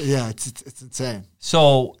sick. Yeah, it's insane.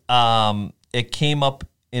 So it came up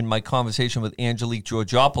in my conversation with Angelique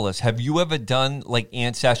Georgopoulos. Have you ever done like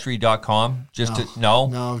Ancestry.com?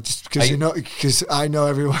 No, just because I know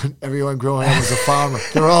everyone growing up was a farmer.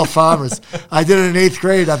 They're all farmers. I did it in 8th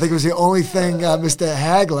grade. I think it was the only thing Mr.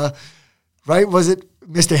 Hagler, right? Was it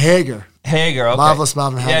Mr. Hager? Hager, okay. Marvelous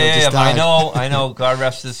Marvin Hager. Yeah. Just died. I know. God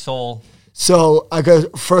rest his soul. So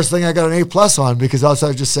first thing I got an A+ on, because also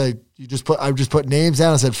I just say I just put names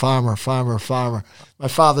down and said farmer. My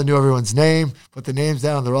father knew everyone's name, put the names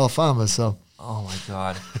down, and they're all farmers. So oh my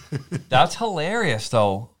God, that's hilarious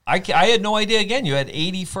though. I had no idea. Again, you had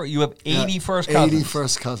 80 first cousins. 80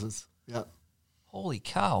 first cousins. Yeah. Holy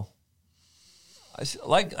cow.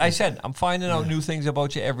 Like I said, I'm finding out new things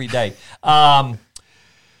about you every day.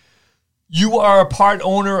 You are a part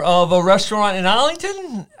owner of a restaurant in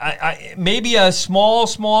Arlington. Maybe a small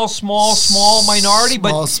minority,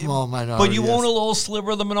 small minority. But you own a little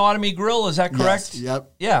sliver of the Monotony Grill. Is that correct? Yes,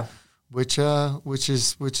 yep. Yeah. Which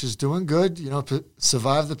is doing good. You know,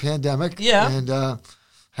 survived the pandemic. Yeah. And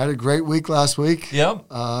had a great week last week. Yep.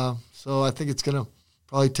 So I think it's gonna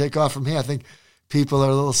probably take off from here. I think people are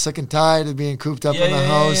a little sick and tired of being cooped up in the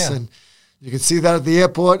house and. You can see that at the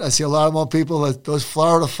airport. I see a lot more people. Those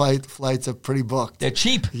Florida flights are pretty booked. They're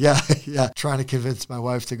cheap. Yeah. Trying to convince my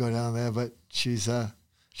wife to go down there, but she's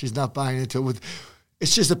not buying into it.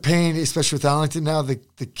 It's just a pain, especially with Arlington now. The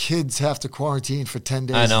kids have to quarantine for 10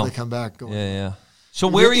 days until they come back. Yeah. So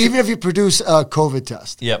where are you? Even if you produce a COVID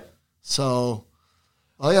test. Yep. So,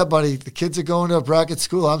 oh yeah, buddy, the kids are going to a bracket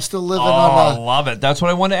school. I'm still living on. I love it. That's what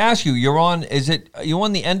I wanted to ask you. You're on. You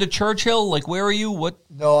on the end of Churchill? Like, where are you? What?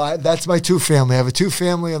 No, that's my 2-family. I have a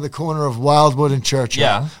 2-family on the corner of Wildwood and Churchill.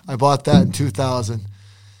 Yeah. I bought that in 2000.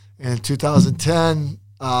 And in 2010,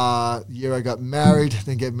 year I got married.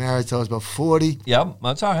 Didn't get married till I was about 40. Yep,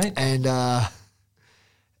 that's all right. And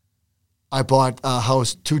I bought a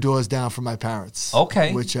house 2 doors down from my parents.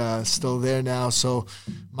 Okay. Which is still there now. So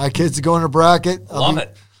my kids are going to bracket. Love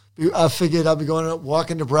it. I figured I'll be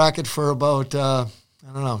walking to bracket for about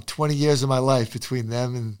 20 years of my life between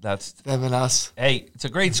them and them and us. Hey, it's a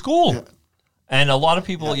great school. Yeah. And a lot of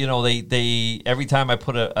people, you know, they every time I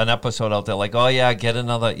put an episode out there, like, oh yeah, get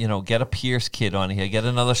another, you know, get a Pierce kid on here, get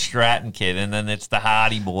another Stratton kid, and then it's the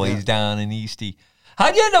Hardy boys down in Eastie.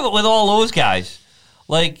 How'd you end up with all those guys?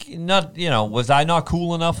 Like, not, you know, was I not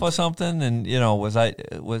cool enough or something? And, you know,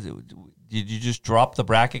 did you just drop the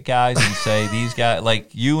bracket guys and say these guys,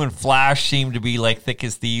 like you and Flash seem to be like thick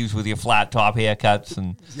as thieves with your flat top haircuts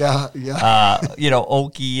and, you know,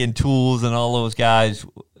 Okie and Tools and all those guys.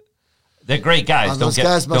 They're great guys. Those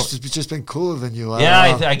guys must have just been cooler than you.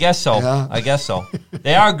 I guess so. Yeah. I guess so.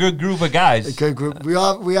 They are a good group of guys. A good group. We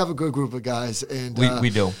have a good group of guys, and we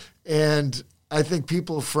do. And I think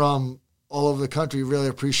people from all over the country really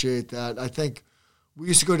appreciate that. I think we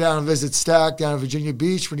used to go down and visit Stack down at Virginia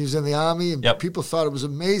Beach when he was in the Army, and people thought it was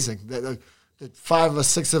amazing that 5 or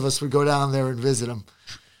 6 of us would go down there and visit him.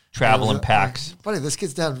 Travel in packs. Buddy, this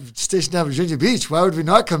kid's stationed down at Virginia Beach. Why would we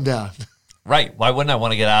not come down? Right. Why wouldn't I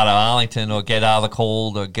want to get out of Arlington or get out of the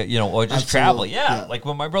cold or get, you know, or just travel? Yeah. Like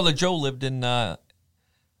when my brother Joe lived in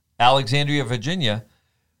Alexandria, Virginia.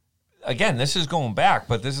 Again, this is going back,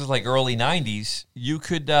 but this is like early 90s. You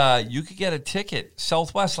could get a ticket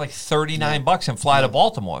Southwest like $39 and fly to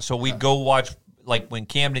Baltimore. So we'd go watch, like when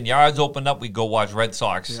Camden Yards opened up, we'd go watch Red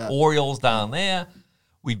Sox Orioles down there.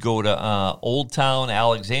 We'd go to Old Town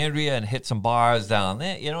Alexandria and hit some bars down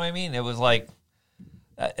there. You know what I mean? It was like,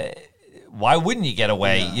 why wouldn't you get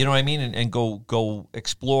away? You know what I mean? And go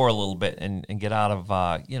explore a little bit and get out of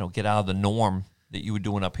get out of the norm that you were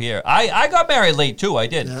doing up here. I got married late too. I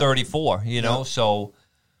did 34. You know, so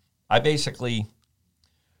I basically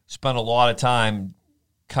spent a lot of time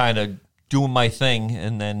kind of doing my thing,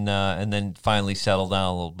 and then finally settle down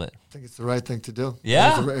a little bit. I think it's the right thing to do.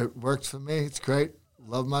 Yeah. It worked for me. It's great.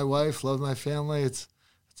 Love my wife. Love my family. It's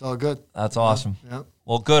all good. That's awesome. Yeah.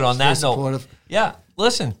 Well, good. On that note, supportive. yeah.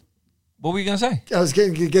 Listen, what were you gonna say? I was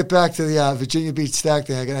getting to get back to the Virginia Beach Stack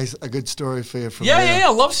thing. I got a good story for you from there. Yeah.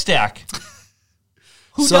 Love Stack.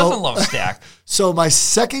 Who doesn't love Stack? So my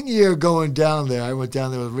second year going down there, I went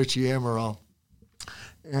down there with Richie Amaral,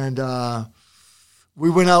 and we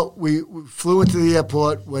went out. We flew into the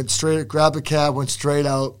airport, went straight, grabbed a cab, went straight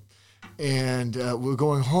out, and we were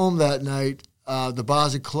going home that night. The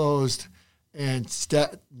bars had closed, and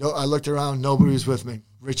I looked around. Nobody was with me.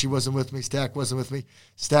 Richie wasn't with me. Stack wasn't with me.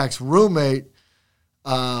 Stack's roommate,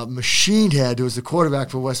 Machine Head, who was the quarterback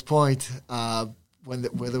for West Point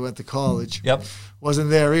where they went to college, wasn't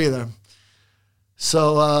there either.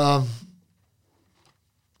 So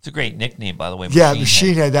it's a great nickname, by the way.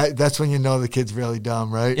 Machine Head. That's when you know the kid's really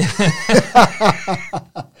dumb, right?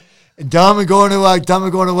 And dumb and going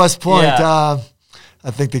to West Point. Yeah.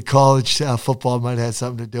 I think the college football might have had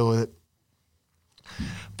something to do with it.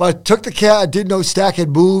 But took the cat. I didn't know Stack had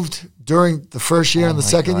moved during the first year and the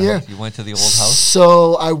second year. You went to the old house?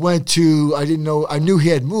 So I went to, I didn't know, I knew he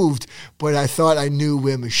had moved, but I thought I knew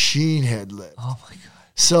where Machine Head lived. Oh, my God.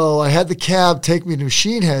 So I had the cab take me to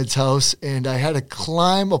Machine Head's house, and I had to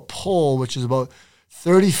climb a pole, which is about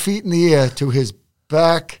 30 feet in the air, to his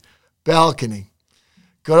back balcony.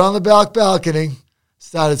 Got on the back balcony,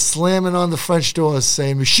 started slamming on the French doors,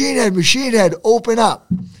 saying, Machine Head, open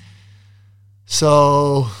up.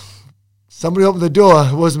 So somebody opened the door.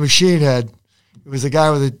 It wasn't Machine Head. It was a guy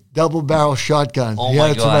with a double-barrel shotgun. Oh, he my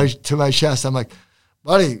had God. it to my chest. I'm like,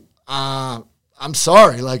 buddy, I'm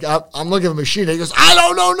sorry. Like, I'm looking at Machine Head. He goes, I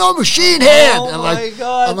don't know no Machine Head. Oh,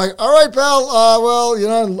 God. I'm like, all right,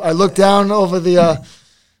 pal. I looked down over the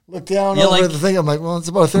the thing. I'm like, well, it's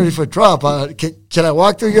about a 30-foot drop. Can I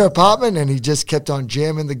walk through your apartment? And he just kept on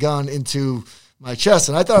jamming the gun into my chest,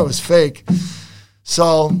 and I thought it was fake.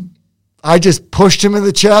 So I just pushed him in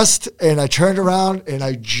the chest, and I turned around, and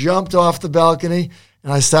I jumped off the balcony,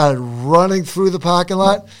 and I started running through the parking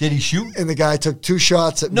lot. Did he shoot? And the guy took 2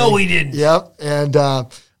 shots at me. No, he didn't. Yep. And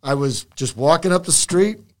I was just walking up the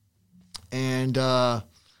street, and all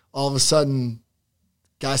of a sudden,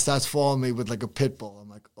 guy starts following me with like a pit bull. I'm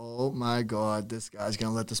like, oh, my God, this guy's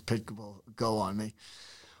going to let this pit bull go on me.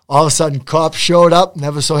 All of a sudden, cops showed up.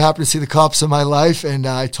 Never so happy to see the cops in my life. And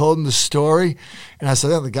I told them the story. And I said,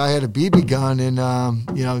 the guy had a BB gun and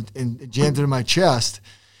jammed it in my chest.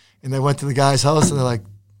 And they went to the guy's house, and they're like,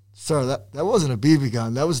 sir, that wasn't a BB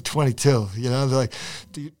gun. That was a 22. They're like,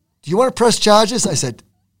 do you want to press charges? I said,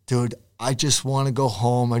 dude, I just want to go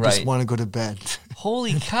home. I just want to go to bed.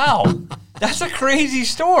 Holy cow. That's a crazy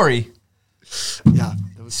story. Yeah.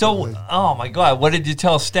 So, oh my God, what did you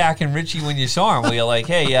tell Stack and Richie when you saw him? Were you like,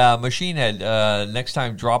 hey, Machine Head, next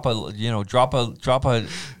time drop a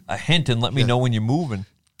hint and let me know when you're moving.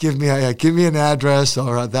 Give me an address,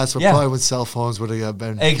 or that's what probably when cell phones would have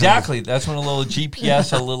been. Exactly. That's when a little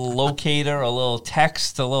GPS, a little locator, a little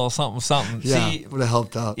text, a little something. Yeah, See, would have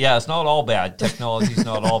helped out. Yeah, it's not all bad. Technology's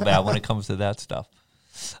not all bad when it comes to that stuff.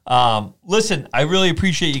 Listen, I really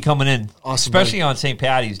appreciate you coming in, awesome, especially buddy. on St.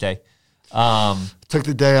 Patty's Day. Took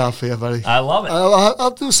the day off here, buddy. I love it.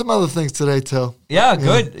 I'll do some other things today, too. Yeah,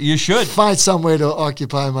 good. You should. Find some way to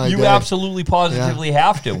occupy my day. You absolutely positively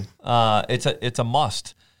have to. It's a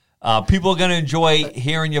must. People are going to enjoy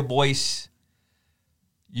hearing your voice.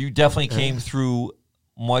 You definitely came through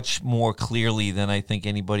much more clearly than I think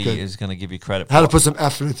anybody is going to give you credit for. I had to put some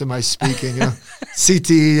effort into my speaking.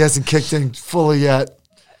 CTE hasn't kicked in fully yet.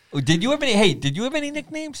 Did you have any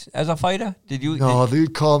nicknames as a fighter? No,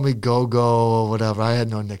 they'd call me Go-Go or whatever. I had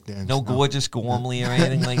no nicknames. No Gorgeous Gormley or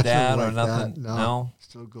anything like that, or like nothing? That. No,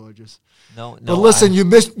 still gorgeous. No. But listen, you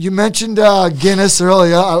mentioned Guinness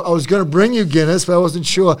earlier. I was going to bring you Guinness, but I wasn't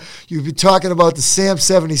sure. You've been talking about the Sam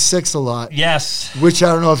 76 a lot. Yes. Which I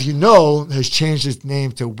don't know if you know has changed its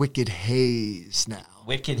name to Wicked Haze now.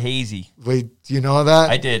 Wicked Hazy. Wait, do you know that?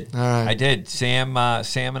 I did. All right. I did. Sam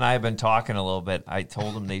and I have been talking a little bit. I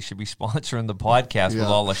told them they should be sponsoring the podcast with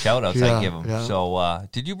all the shout-outs I give them. Yeah. So,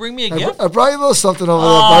 did you bring me a gift? I brought you a little something over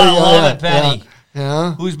there, buddy. buddy. I love it, Penny.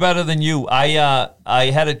 Yeah. Who's better than you?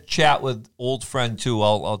 I had a chat with old friend, too.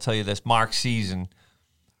 I'll tell you this. Mark Season,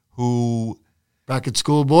 who... Bracket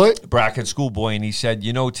Schoolboy, and he said,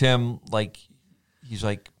 Tim, he's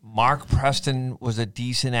like, Mark Preston was a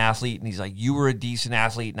decent athlete, and he's like, you were a decent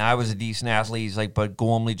athlete, and I was a decent athlete. He's like, but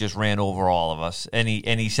Gormley just ran over all of us. And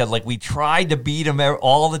he said, we tried to beat him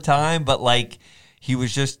all the time, but, he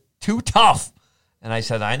was just too tough. And I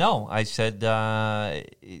said, I know. I said,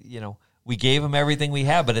 we gave him everything we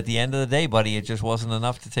had, but at the end of the day, buddy, it just wasn't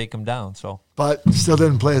enough to take him down. So, but still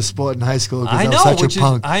didn't play a sport in high school because I I know, was such a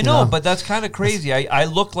punk. I know, but that's kind of crazy. I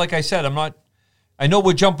look, like I said, I'm not. I know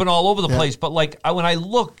we're jumping all over the place, but like when I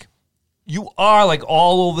look, you are like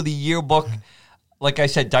all over the yearbook. Like I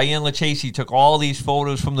said, Diane LaChasey took all these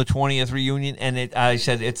photos from the 20th reunion, and I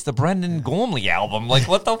said, it's the Brendan Gormley album. Like,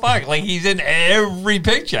 what the fuck? Like, he's in every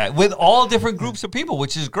picture with all different groups of people,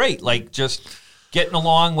 which is great. Like, just getting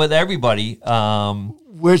along with everybody.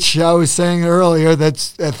 Which I was saying earlier, I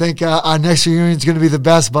think our next reunion is going to be the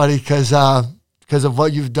best, buddy, because of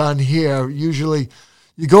what you've done here. Usually,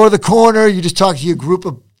 you go to the corner, you just talk to your group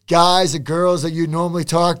of guys or girls that you normally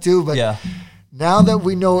talk to, but now that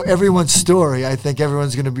we know everyone's story, I think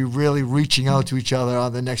everyone's going to be really reaching out to each other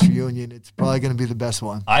on the next reunion. It's probably going to be the best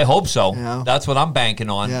one. I hope so. You know? That's what I'm banking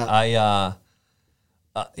on. Yeah.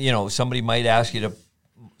 Somebody might ask you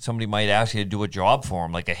to do a job for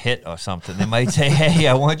them, like a hit or something. They might say, hey,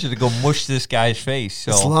 I want you to go mush this guy's face.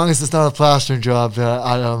 So as long as it's not a plastering job,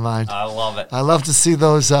 I don't mind. I love it. I love to see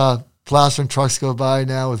those plastering trucks go by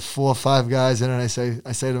now with 4 or 5 guys in it. I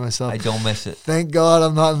say to myself, I don't miss it. Thank God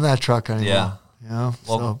I'm not in that truck anymore. Yeah. You know,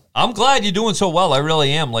 well, I'm glad you're doing so well. I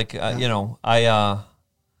really am. Like, I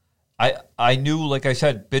knew, like I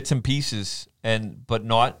said, bits and pieces, but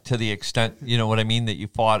not to the extent, you know what I mean, that you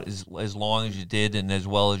fought as long as you did and as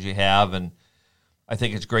well as you have. And I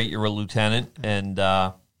think it's great you're a lieutenant, and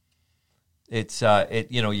your kids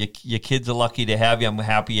are lucky to have you. I'm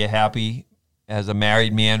happy you're happy as a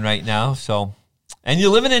married man right now. So. And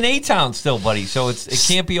you're living in A-Town still, buddy, so it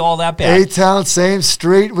can't be all that bad. A-Town, same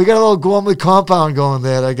street. We got a little Gormley compound going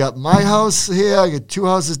there. I got my house here. I got 2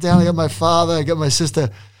 houses down. I got my father. I got my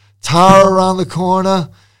sister Tara around the corner.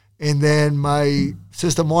 And then my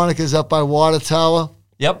sister Monica's up by Water Tower.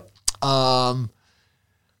 Yep.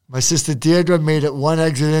 My sister Deirdre made it one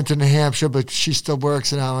exit into New Hampshire, but she still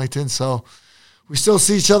works in Arlington, so we still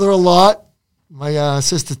see each other a lot. My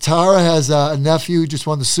sister Tara has a nephew who just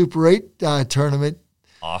won the Super 8 tournament.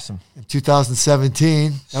 Awesome. In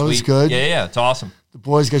 2017. That was good. Yeah, it's awesome. The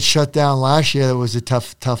boys got shut down last year. That was a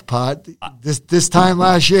tough part. This time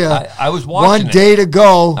last year, I was watching one day to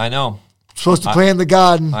go. I know. Supposed to play in the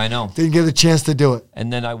Garden. I know. Didn't get a chance to do it.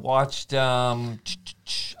 And then I watched, I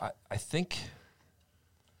think,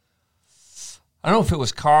 I don't know if it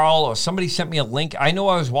was Carl or somebody sent me a link. I know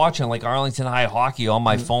I was watching like Arlington High hockey on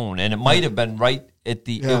my phone, and it might have been right at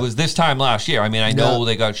the. It was this time last year. I mean, I know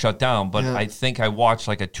they got shut down, but I think I watched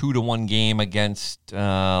like a 2-1 game against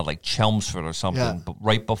like Chelmsford or something. But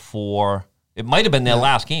right before, it might have been their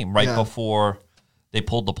last game, right before they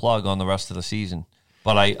pulled the plug on the rest of the season.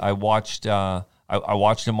 But I watched I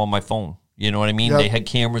watched them on my phone. You know what I mean? They had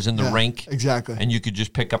cameras in the rink, exactly, and you could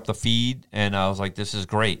just pick up the feed. And I was like, this is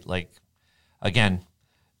great. Like. Again,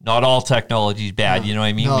 not all technology is bad. You know what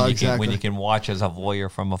I mean? No, when you can watch as a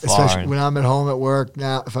voyeur from afar. Especially when I'm at home at work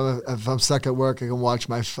now. If I'm stuck at work, I can watch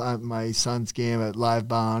my son's game at Live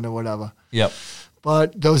Bound or whatever. Yep.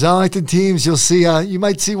 But those Arlington teams, you'll see. You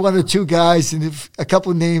might see 1 or 2 guys, and a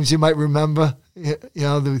couple of names you might remember. You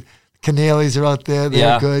know, the Canales are out there.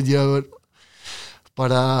 They're good. You know,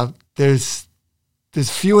 but there's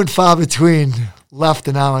few and far between left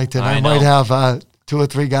in Arlington. I might have 2 or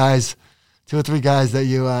 3 guys. 2 or 3 guys that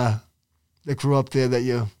you that grew up there that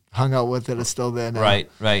you hung out with that are still there now.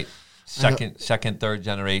 Right. Second, third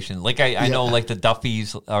generation. Like I know, like the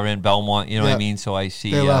Duffys are in Belmont. You know what I mean? So I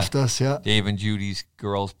see they left us. Yeah, Dave and Judy's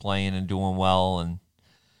girls playing and doing well, and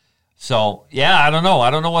so I don't know.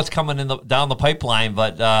 I don't know what's coming down the pipeline,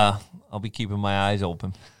 but I'll be keeping my eyes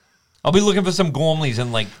open. I'll be looking for some Gormleys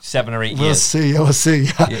in like 7 or 8 years. We'll see.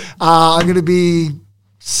 I'm going to be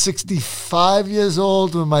 65 years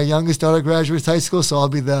old when my youngest daughter graduates high school, so I'll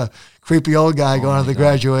be the creepy old guy going to the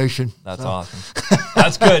graduation. That's awesome.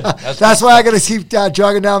 That's good. That's why I got to keep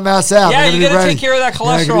jogging down Mass Ave. Yeah, you got to take care of that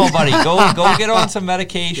cholesterol, buddy. Go get on some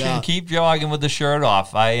medication. Yeah. Keep jogging with the shirt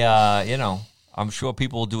off. I'm sure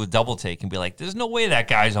people will do a double take and be like, "There's no way that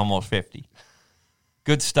guy's almost 50."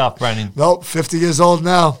 Good stuff, Brendan. Nope, 50 years old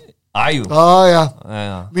now. Are you? Oh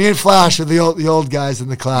yeah. Me and Flash are the old guys in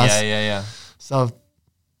the class. Yeah. So.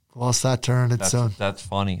 We'll start turning it soon. That's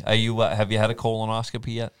funny. Are you? Have you had a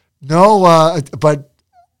colonoscopy yet? No, but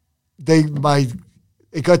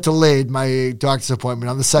it got delayed. My doctor's appointment.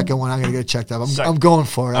 On the second one, I'm going to get checked up. I'm going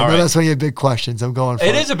for it. I know that's one of your big questions. I'm going for it.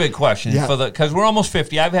 It is a big question because we're almost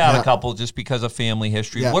 50. I've had a couple just because of family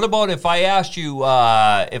history. Yeah. What about if I asked you?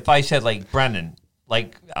 If I said like Brendan,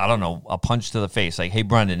 like I don't know, a punch to the face, like, hey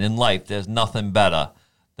Brendan, in life, there's nothing better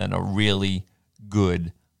than a really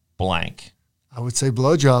good blank. I would say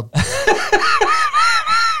blowjob.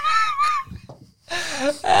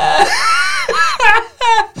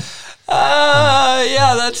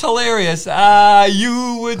 that's hilarious.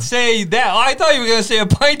 You would say that. I thought you were going to say a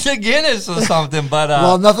pint of Guinness or something, but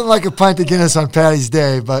well, nothing like a pint of Guinness on Patty's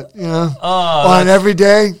Day, but Oh, on every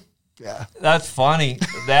day. Yeah, that's funny.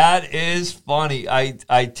 That is funny.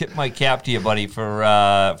 I tip my cap to you, buddy, for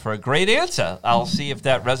a great answer. I'll see if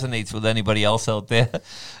that resonates with anybody else out there.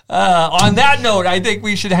 On that note, I think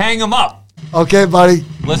we should hang them up. Okay, buddy.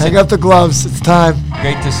 Listen. Hang up the gloves. It's time.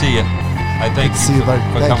 Great to see you. I thank See you, buddy.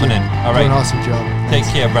 for Thank coming you. in. All Doing right. an awesome job. Take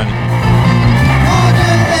care, Brendan.